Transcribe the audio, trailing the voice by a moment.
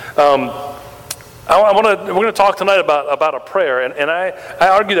We're going to talk tonight about a prayer, and I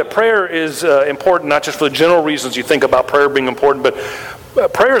argue that prayer is important, not just for the general reasons you think about prayer being important,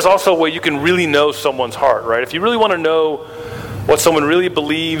 but prayer is also a way you can really know someone's heart, right? If you really want to know what someone really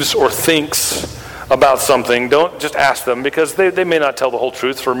believes or thinks about something, don't just ask them, because they may not tell the whole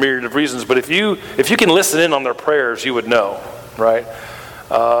truth for a myriad of reasons, but if you can listen in on their prayers, you would know, right?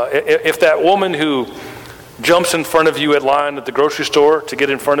 If that woman who jumps in front of you at line at the grocery store to get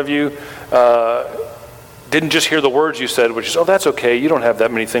in front of you didn't just hear the words you said, which is, oh, that's okay, you don't have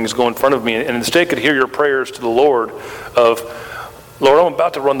that many things go in front of me, and instead could hear your prayers to the Lord of, Lord, I'm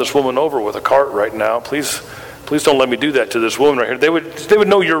about to run this woman over with a cart right now. Please don't let me do that to this woman right here. They would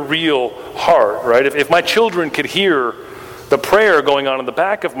know your real heart, right? If my children could hear the prayer going on in the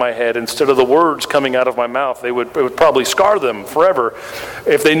back of my head instead of the words coming out of my mouth, it would probably scar them forever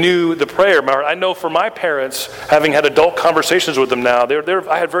if they knew the prayer. I know for my parents, having had adult conversations with them now,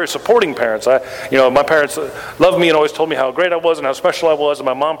 I had very supporting parents. My parents loved me and always told me how great I was and how special I was, and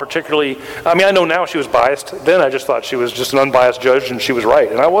my mom particularly. I know now she was biased. Then I just thought she was just an unbiased judge, and she was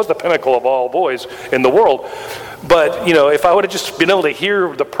right. And I was the pinnacle of all boys in the world. But, if I would have just been able to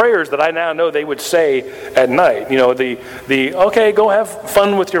hear the prayers that I now know they would say at night, the okay, go have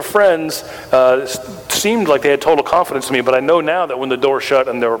fun with your friends, seemed like they had total confidence in me, but I know now that when the door shut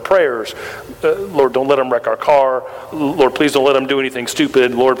and there were prayers, Lord, don't let them wreck our car. Lord, please don't let them do anything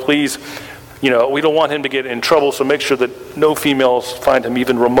stupid. Lord, please, we don't want him to get in trouble, so make sure that no females find him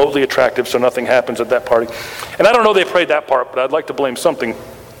even remotely attractive so nothing happens at that party. And I don't know they prayed that part, but I'd like to blame something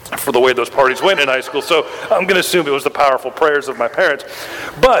for the way those parties went in high school, so I'm going to assume it was the powerful prayers of my parents.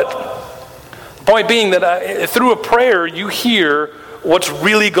 But the point being that through a prayer, you hear what's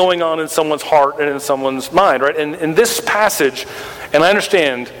really going on in someone's heart and in someone's mind, right? And in this passage, and I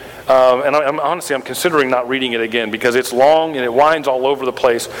understand, and I'm considering not reading it again because it's long and it winds all over the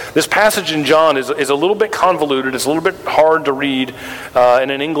place. This passage in John is a little bit convoluted. It's a little bit hard to read. And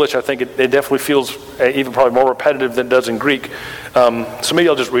in English, I think it definitely feels even probably more repetitive than it does in Greek. So maybe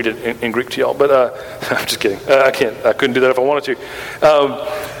I'll just read it in Greek to y'all. But I'm just kidding. I couldn't do that if I wanted to.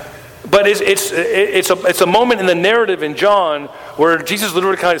 But it's a moment in the narrative in John where Jesus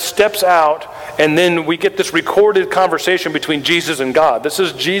literally kind of steps out, and then we get this recorded conversation between Jesus and God. This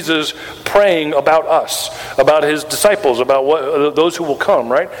is Jesus praying about us, about his disciples, about those who will come,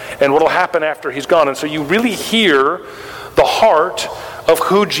 right? And what will happen after he's gone. And so you really hear the heart of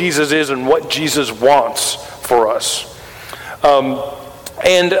who Jesus is and what Jesus wants for us.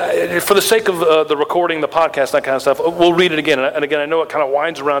 And for the sake of the recording, the podcast, that kind of stuff, we'll read it again. And again, I know it kind of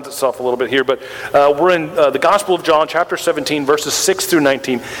winds around itself a little bit here, but we're in the Gospel of John, chapter 17, verses 6 through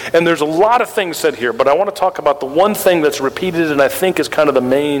 19. And there's a lot of things said here, but I want to talk about the one thing that's repeated and I think is kind of the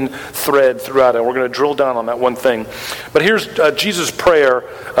main thread throughout it. We're going to drill down on that one thing. But here's Jesus' prayer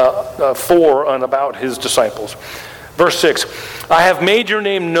for and about his disciples. Verse 6, I have made your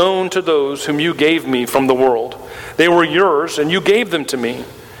name known to those whom you gave me from the world. They were yours, and you gave them to me,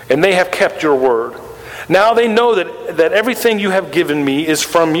 and they have kept your word. Now they know that everything you have given me is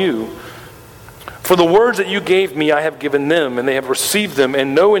from you. For the words that you gave me I have given them, and they have received them,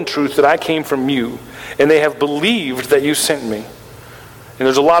 and know in truth that I came from you, and they have believed that you sent me. And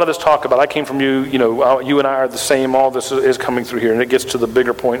there's a lot of this talk about I came from you, you and I are the same, all this is coming through here, and it gets to the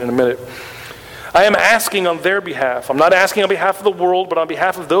bigger point in a minute. I am asking on their behalf. I'm not asking on behalf of the world, but on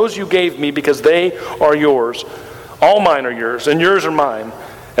behalf of those you gave me, because they are yours. All mine are yours, and yours are mine.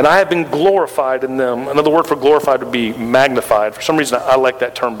 And I have been glorified in them. Another word for glorified would be magnified. For some reason, I like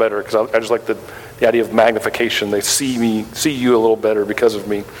that term better, because I just like the idea of magnification. They see you a little better because of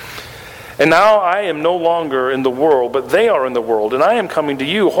me. And now I am no longer in the world, but they are in the world, and I am coming to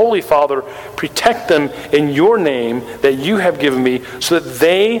you. Holy Father, protect them in your name that you have given me, so that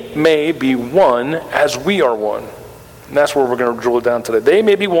they may be one as we are one. And that's where we're going to drill it down today. They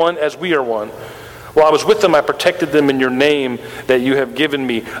may be one as we are one. While I was with them, I protected them in your name that you have given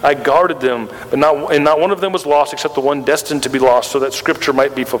me. I guarded them, and not one of them was lost except the one destined to be lost, so that Scripture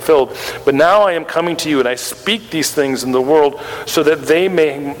might be fulfilled. But now I am coming to you, and I speak these things in the world, so that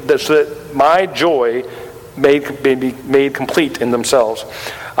my joy may be made complete in themselves.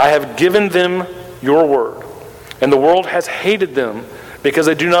 I have given them your word, and the world has hated them, because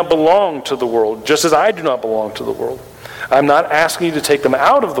they do not belong to the world, just as I do not belong to the world. I'm not asking you to take them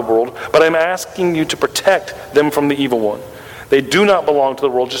out of the world, but I'm asking you to protect them from the evil one. They do not belong to the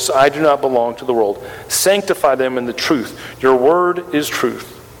world, just as I do not belong to the world. Sanctify them in the truth. Your word is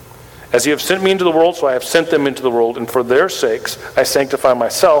truth. As you have sent me into the world, so I have sent them into the world, and for their sakes I sanctify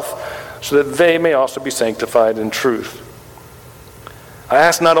myself, so that they may also be sanctified in truth. I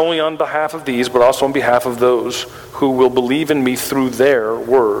ask not only on behalf of these, but also on behalf of those who will believe in me through their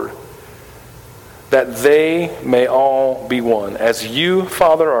word, that they may all be one. As you,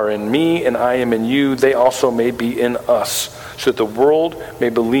 Father, are in me and I am in you, they also may be in us, so that the world may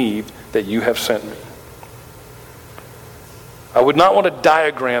believe that you have sent me. I would not want to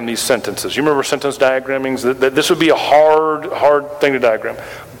diagram these sentences. You remember sentence diagramming? This would be a hard thing to diagram.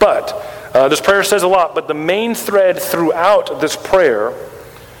 But this prayer says a lot, but the main thread throughout this prayer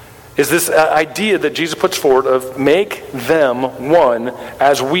is this idea that Jesus puts forward of make them one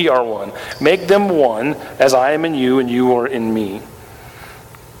as we are one. Make them one as I am in you and you are in me.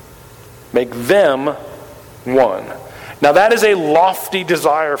 Make them one. Now that is a lofty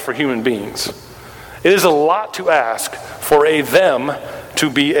desire for human beings. It is a lot to ask for a them to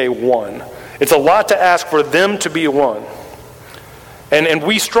be a one. It's a lot to ask for them to be a one. And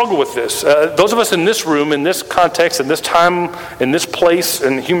we struggle with this. Those of us in this room, in this context, in this time, in this place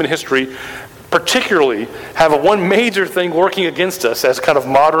in human history, particularly have one major thing working against us as kind of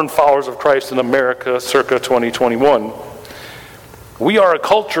modern followers of Christ in America circa 2021. We are a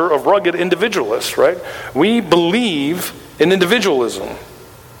culture of rugged individualists, right? We believe in individualism.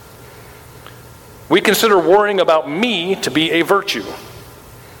 We consider worrying about me to be a virtue.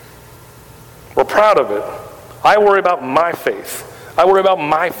 We're proud of it. I worry about my faith. I worry about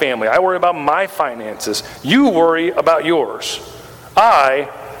my family. I worry about my finances. You worry about yours.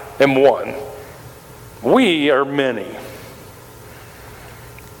 I am one. We are many.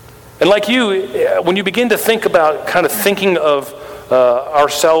 And like you, when you begin to think about kind of thinking of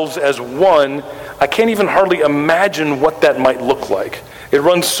ourselves as one, I can't even hardly imagine what that might look like. It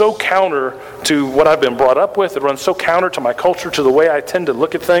runs so counter to what I've been brought up with. It runs so counter to my culture, to the way I tend to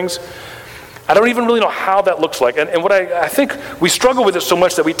look at things. I don't even really know how that looks like. And what I think we struggle with it so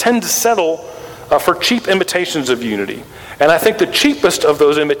much that we tend to settle for cheap imitations of unity. And I think the cheapest of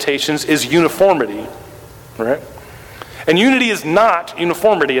those imitations is uniformity, right? And unity is not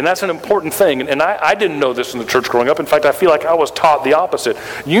uniformity, and that's an important thing. And I didn't know this in the church growing up. In fact, I feel like I was taught the opposite.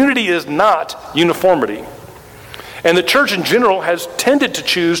 Unity is not uniformity. And the church in general has tended to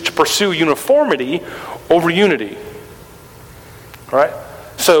choose to pursue uniformity over unity, right?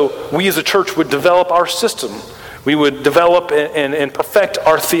 So we as a church would develop our system. We would develop and perfect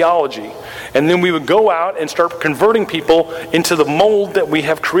our theology. And then we would go out and start converting people into the mold that we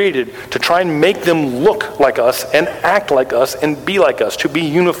have created to try and make them look like us and act like us and be like us, to be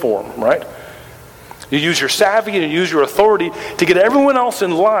uniform, right? You use your savvy and you use your authority to get everyone else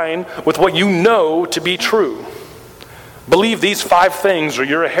in line with what you know to be true. Believe these 5 things or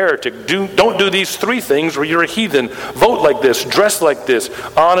you're a heretic. Don't do these 3 things or you're a heathen. Vote like this, dress like this,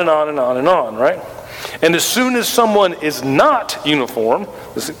 on and on and on and on, right? And as soon as someone is not uniform,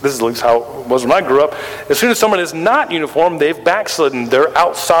 this is at least how it was when I grew up, as soon as someone is not uniform, they've backslidden. They're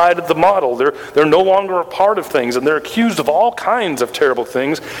outside of the model. They're no longer a part of things, and they're accused of all kinds of terrible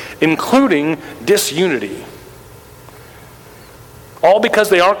things, including disunity. All because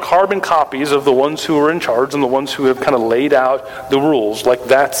they aren't carbon copies of the ones who are in charge and the ones who have kind of laid out the rules, like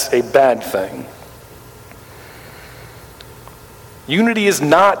that's a bad thing. Unity is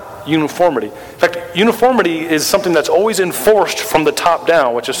not uniformity. In fact, uniformity is something that's always enforced from the top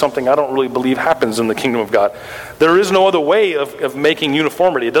down, which is something I don't really believe happens in the kingdom of God. There is no other way of making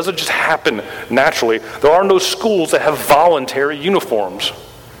uniformity. It doesn't just happen naturally. There are no schools that have voluntary uniforms.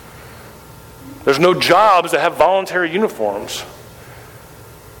 There's no jobs that have voluntary uniforms.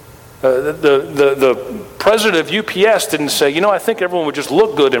 The president of UPS didn't say, I think everyone would just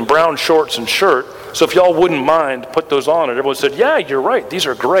look good in brown shorts and shirt, so if y'all wouldn't mind, put those on. And everyone said, yeah, you're right, these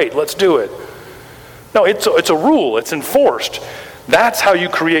are great, let's do it. No, it's a rule, it's enforced. That's how you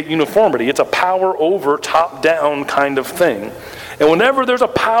create uniformity. It's a power over, top-down kind of thing. And whenever there's a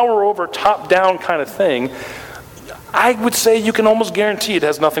power over, top-down kind of thing, I would say you can almost guarantee it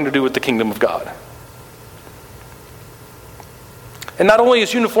has nothing to do with the kingdom of God. And not only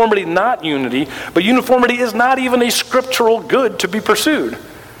is uniformity not unity, but uniformity is not even a scriptural good to be pursued.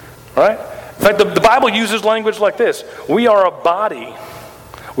 Right? In fact, the Bible uses language like this. We are a body.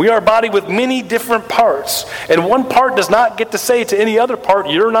 We are a body with many different parts. And one part does not get to say to any other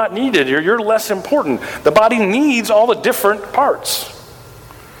part, you're not needed, or you're less important. The body needs all the different parts.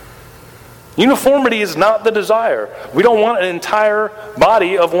 Uniformity is not the desire. We don't want an entire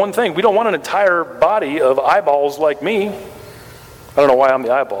body of one thing. We don't want an entire body of eyeballs like me. I don't know why I'm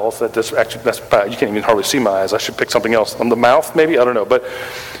the eyeballs. That's you can't even hardly see my eyes. I should pick something else. I'm the mouth, maybe? I don't know. But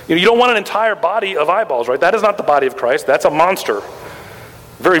you don't want an entire body of eyeballs, right? That is not the body of Christ. That's a monster.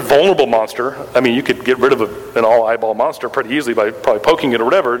 Very vulnerable monster. I mean, you could get rid of an all-eyeball monster pretty easily by probably poking it or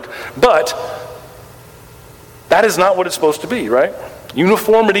whatever. But that is not what it's supposed to be, right?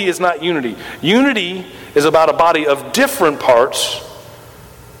 Uniformity is not unity. Unity is about a body of different parts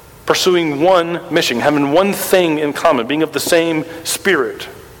pursuing one mission, having one thing in common, being of the same spirit.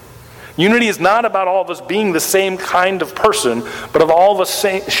 Unity is not about all of us being the same kind of person, but of all of us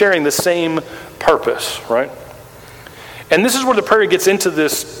sharing the same purpose, right? And this is where the prayer gets into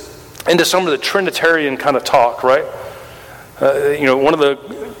some of the Trinitarian kind of talk, right? One of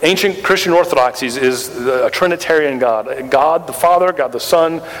the ancient Christian orthodoxies is a Trinitarian God. God the Father, God the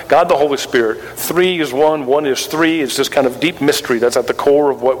Son, God the Holy Spirit. 3 is 1, 1 is 3. It's this kind of deep mystery that's at the core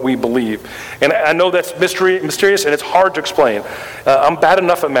of what we believe. And I know that's mysterious and it's hard to explain. I'm bad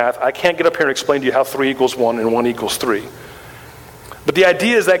enough at math. I can't get up here and explain to you how 3 equals 1 and 1 equals 3. But the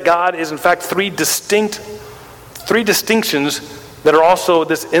idea is that God is in fact three distinctions that are also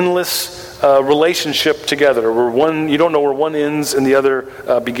this endless relationship together, where you don't know where one ends and the other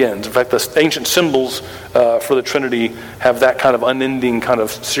begins. In fact, the ancient symbols for the Trinity have that kind of unending kind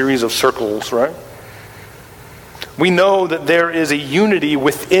of series of circles, right? We know that there is a unity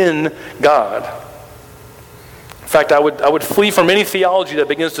within God. In fact, I would flee from any theology that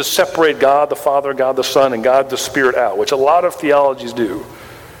begins to separate God the Father, God the Son, and God the Spirit out, which a lot of theologies do.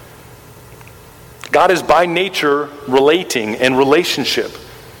 God is by nature relating and relationship.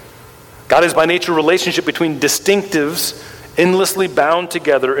 God is by nature relationship between distinctives endlessly bound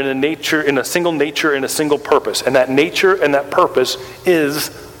together in a single nature and a single purpose. And that nature and that purpose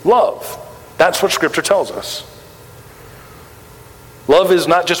is love. That's what Scripture tells us. Love is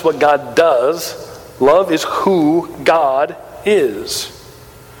not just what God does. Love is who God is.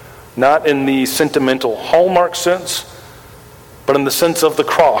 Not in the sentimental Hallmark sense, but in the sense of the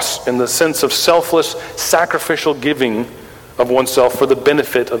cross, in the sense of selfless, sacrificial giving of oneself for the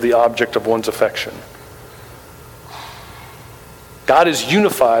benefit of the object of one's affection. God is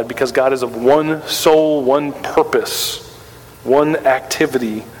unified because God is of one soul, one purpose, one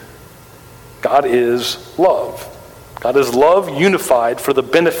activity. God is love. God is love unified for the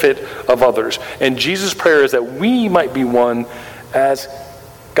benefit of others. And Jesus' prayer is that we might be one as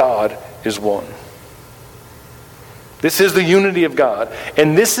God is one. This is the unity of God.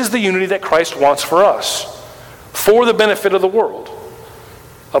 And this is the unity that Christ wants for us, for the benefit of the world.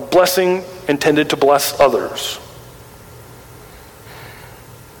 A blessing intended to bless others.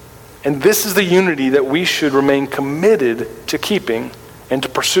 And this is the unity that we should remain committed to keeping and to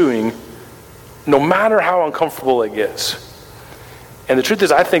pursuing, no matter how uncomfortable it gets. And the truth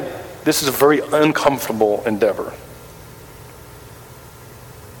is, I think this is a very uncomfortable endeavor.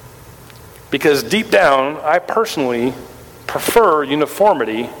 Because deep down, I personally prefer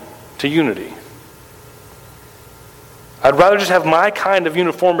uniformity to unity. I'd rather just have my kind of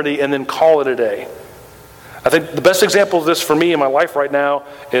uniformity and then call it a day. I think the best example of this for me in my life right now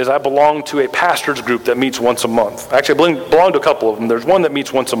is I belong to a pastor's group that meets once a month. Actually, I belong to a couple of them. There's one that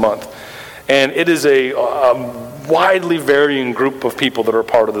meets once a month. And it is a widely varying group of people that are a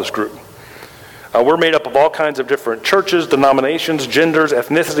part of this group. We're made up of all kinds of different churches, denominations, genders,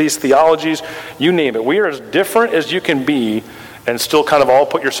 ethnicities, theologies, you name it. We are as different as you can be and still kind of all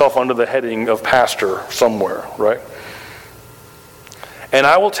put yourself under the heading of pastor somewhere, right? And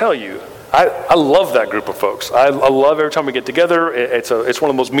I will tell you, I love that group of folks. I love every time we get together. It's one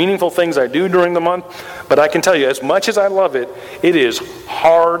of the most meaningful things I do during the month. But I can tell you, as much as I love it, it is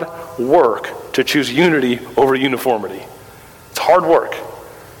hard work to choose unity over uniformity. It's hard work.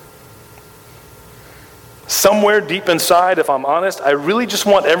 Somewhere deep inside, if I'm honest, I really just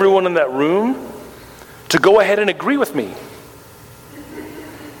want everyone in that room to go ahead and agree with me.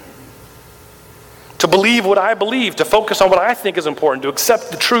 To believe what I believe, to focus on what I think is important, to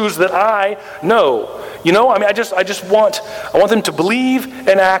accept the truths that I know. I want them to believe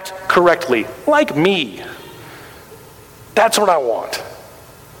and act correctly, like me. That's what I want.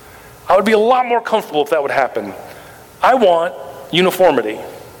 I would be a lot more comfortable if that would happen. I want uniformity.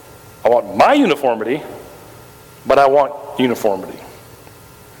 I want my uniformity, but I want uniformity.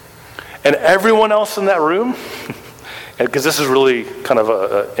 And everyone else in that room, because this is really kind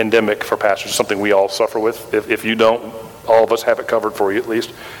of endemic for pastors, something we all suffer with. If you don't, all of us have it covered for you at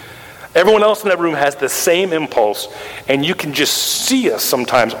least. Everyone else in that room has the same impulse, and you can just see us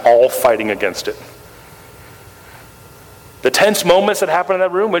sometimes all fighting against it. The tense moments that happen in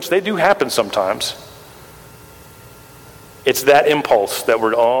that room, which they do happen sometimes, it's that impulse that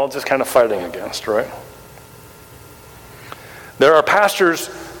we're all just kind of fighting against, right? There are pastors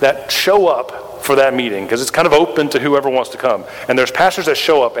that show up for that meeting because it's kind of open to whoever wants to come. And there's pastors that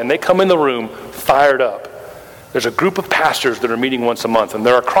show up and they come in the room fired up. There's a group of pastors that are meeting once a month and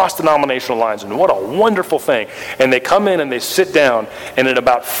they're across denominational lines, and what a wonderful thing. And they come in and they sit down, and in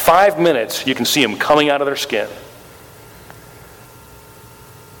about 5 minutes you can see them coming out of their skin.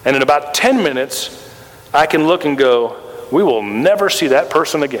 And in about 10 minutes, I can look and go, we will never see that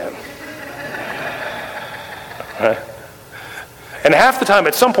person again. Right? And half the time,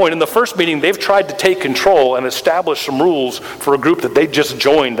 at some point in the first meeting, they've tried to take control and establish some rules for a group that they just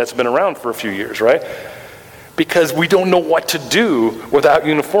joined that's been around for a few years, right? Because we don't know what to do without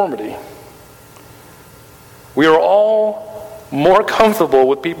uniformity. We are all more comfortable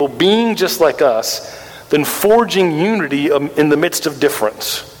with people being just like us than forging unity in the midst of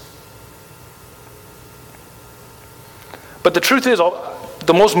difference. But the truth is,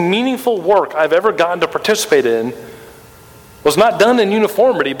 the most meaningful work I've ever gotten to participate in was not done in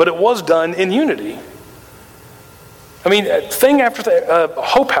uniformity, but it was done in unity. I mean, thing after thing,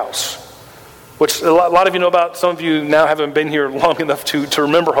 Hope House, which a lot of you know about. Some of you now haven't been here long enough to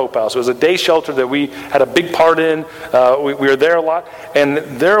remember Hope House. It was a day shelter that we had a big part in. We were there a lot, and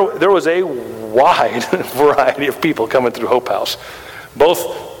there was a wide variety of people coming through Hope House.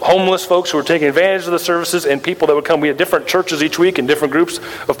 Both homeless folks who were taking advantage of the services and people that would come. We had different churches each week and different groups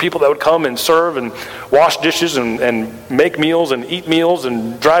of people that would come and serve and wash dishes and make meals and eat meals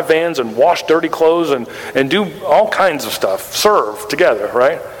and drive vans and wash dirty clothes and do all kinds of stuff, serve together,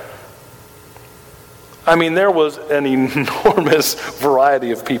 right? I mean, there was an enormous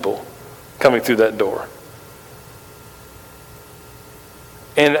variety of people coming through that door.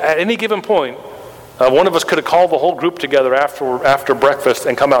 And at any given point, one of us could have called the whole group together after breakfast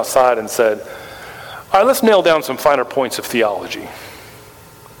and come outside and said, all right, let's nail down some finer points of theology.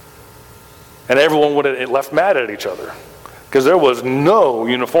 And everyone would have left mad at each other because there was no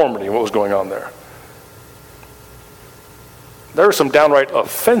uniformity in what was going on there. There are some downright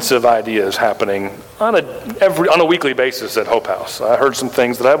offensive ideas happening on a weekly basis at Hope House. I heard some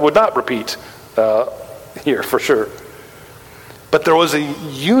things that I would not repeat here for sure. But there was a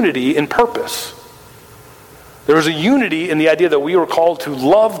unity in purpose. There was a unity in the idea that we were called to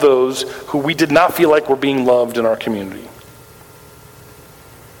love those who we did not feel like were being loved in our community.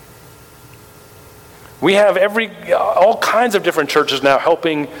 We have all kinds of different churches now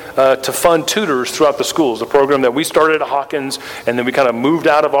helping to fund tutors throughout the schools, a program that we started at Hawkins, and then we kind of moved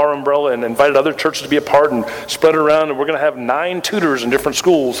out of our umbrella and invited other churches to be a part and spread it around, and we're going to have 9 tutors in different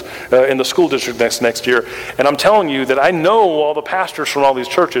schools in the school district next year. And I'm telling you that I know all the pastors from all these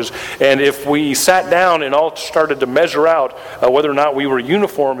churches, and if we sat down and all started to measure out whether or not we were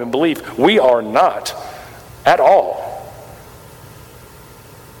uniform in belief, we are not at all.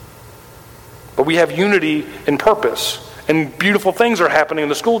 But we have unity in purpose, and beautiful things are happening in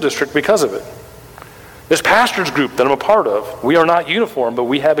the school district because of it. This pastor's group that I'm a part of, we are not uniform, but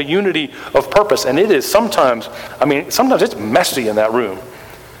we have a unity of purpose, and it is sometimes it's messy in that room.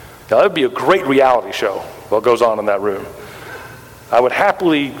 Now, that would be a great reality show, what goes on in that room. I would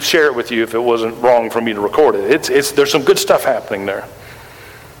happily share it with you if it wasn't wrong for me to record it. There's some good stuff happening there.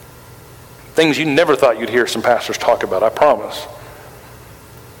 Things you never thought you'd hear some pastors talk about, I promise.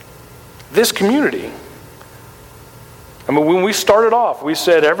 This community, I mean, when we started off, we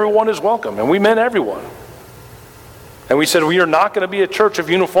said everyone is welcome, and we meant everyone. And we said we are not going to be a church of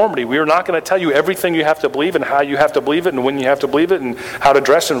uniformity. We are not going to tell you everything you have to believe and how you have to believe it and when you have to believe it and how to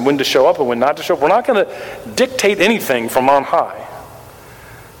dress and when to show up and when not to show up. We're not going to dictate anything from on high.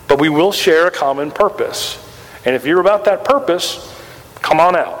 But we will share a common purpose. And if you're about that purpose, come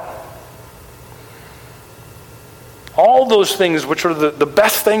on out. All those things, which are the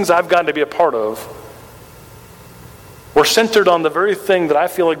best things I've gotten to be a part of, were centered on the very thing that I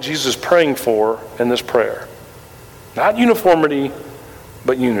feel like Jesus is praying for in this prayer. Not uniformity,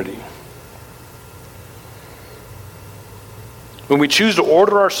 but unity. When we choose to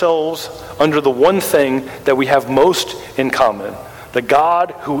order ourselves under the one thing that we have most in common, the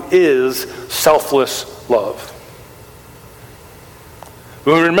God who is selfless love.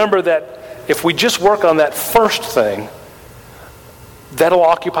 When we remember that if we just work on that first thing, that'll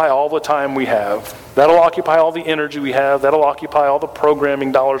occupy all the time we have. That'll occupy all the energy we have. That'll occupy all the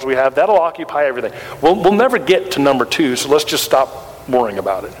programming dollars we have. That'll occupy everything. We'll never get to number 2, so let's just stop worrying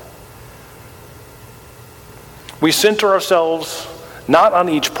about it. We center ourselves not on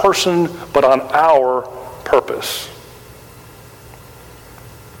each person, but on our purpose.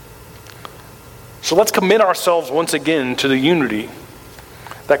 So let's commit ourselves once again to the unity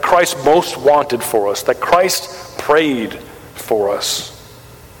that Christ most wanted for us, that Christ prayed for us.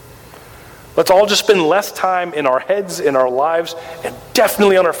 Let's all just spend less time in our heads, in our lives, and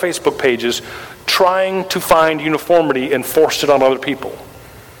definitely on our Facebook pages, trying to find uniformity and force it on other people.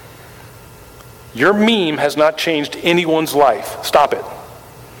 Your meme has not changed anyone's life. Stop it.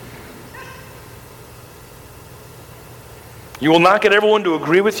 You will not get everyone to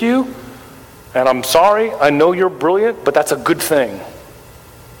agree with you, and I'm sorry, I know you're brilliant, but that's a good thing.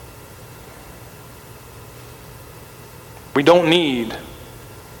 We don't need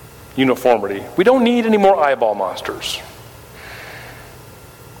uniformity. We don't need any more eyeball monsters.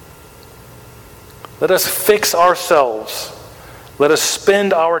 Let us fix ourselves. Let us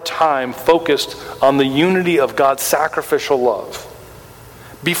spend our time focused on the unity of God's sacrificial love.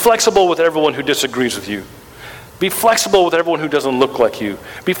 Be flexible with everyone who disagrees with you. Be flexible with everyone who doesn't look like you.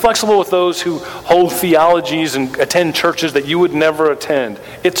 Be flexible with those who hold theologies and attend churches that you would never attend.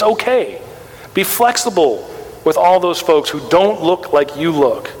 It's okay. Be flexible with all those folks who don't look like you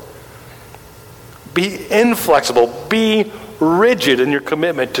look. Be inflexible. Be rigid in your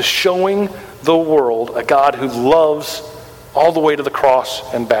commitment to showing the world a God who loves all the way to the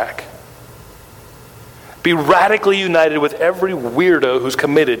cross and back. Be radically united with every weirdo who's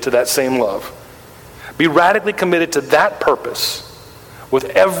committed to that same love. Be radically committed to that purpose with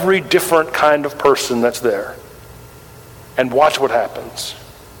every different kind of person that's there. And watch what happens.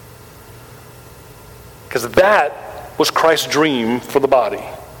 Because that was Christ's dream for the body.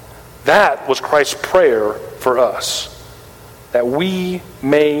 That was Christ's prayer for us. That we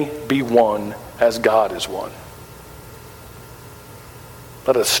may be one as God is one.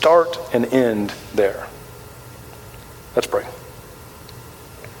 Let us start and end there. Let's pray.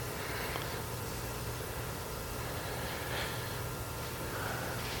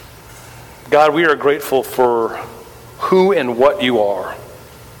 God, we are grateful for who and what you are.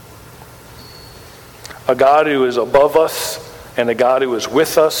 A God who is above us, and a God who is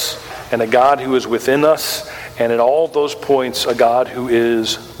with us, and a God who is within us, and at all those points, a God who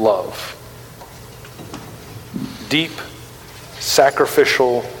is love. Deep,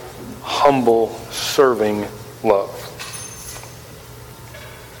 sacrificial, humble, serving love.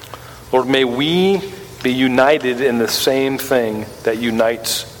 Lord, may we be united in the same thing that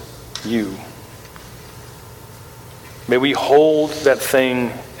unites you. May we hold that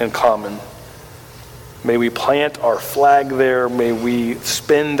thing in common. May we plant our flag there. May we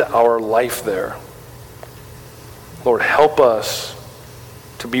spend our life there. Lord, help us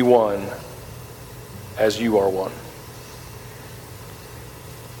to be one as you are one.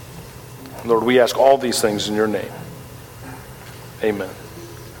 Lord, we ask all these things in your name. Amen.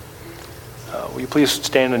 Will you please stand and